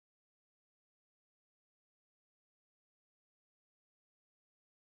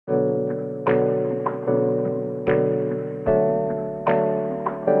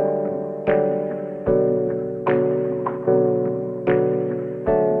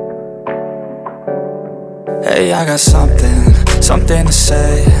Hey, I got something to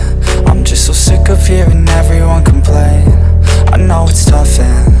say. I'm just so sick of hearing everyone complain. I know it's tough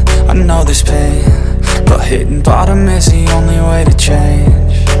and I know there's pain, but hitting bottom is the only way to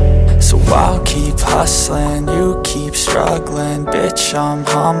change. So I'll keep hustling, you keep struggling. Bitch, I'm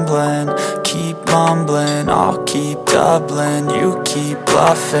humbling, keep mumbling. I'll keep doubling, you keep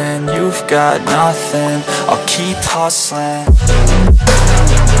bluffing. You've got nothing, I'll keep hustling.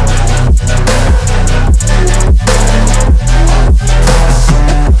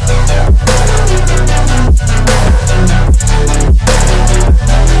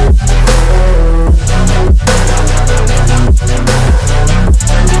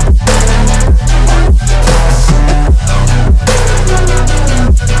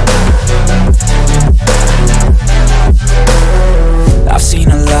 I've seen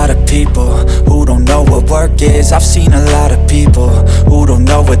a lot of people who don't know what work is. I've seen a lot of people who don't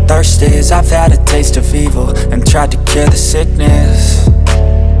know what thirst is. I've had a taste of evil and tried to cure the sickness,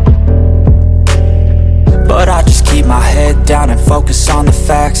 but I just keep my head down and focus on the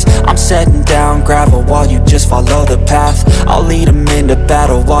facts. I'm setting down gravel while you just follow the path. I'll lead them into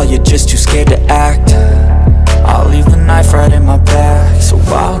battle while you're just too scared to act. I'll leave the knife right in my back. So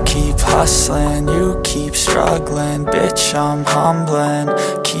I'll keep hustling, you keep struggling. Bitch, I'm humbling,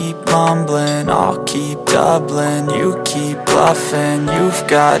 keep mumbling. I'll keep doubling, you keep bluffing. You've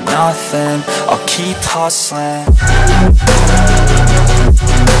got nothing, I'll keep hustling.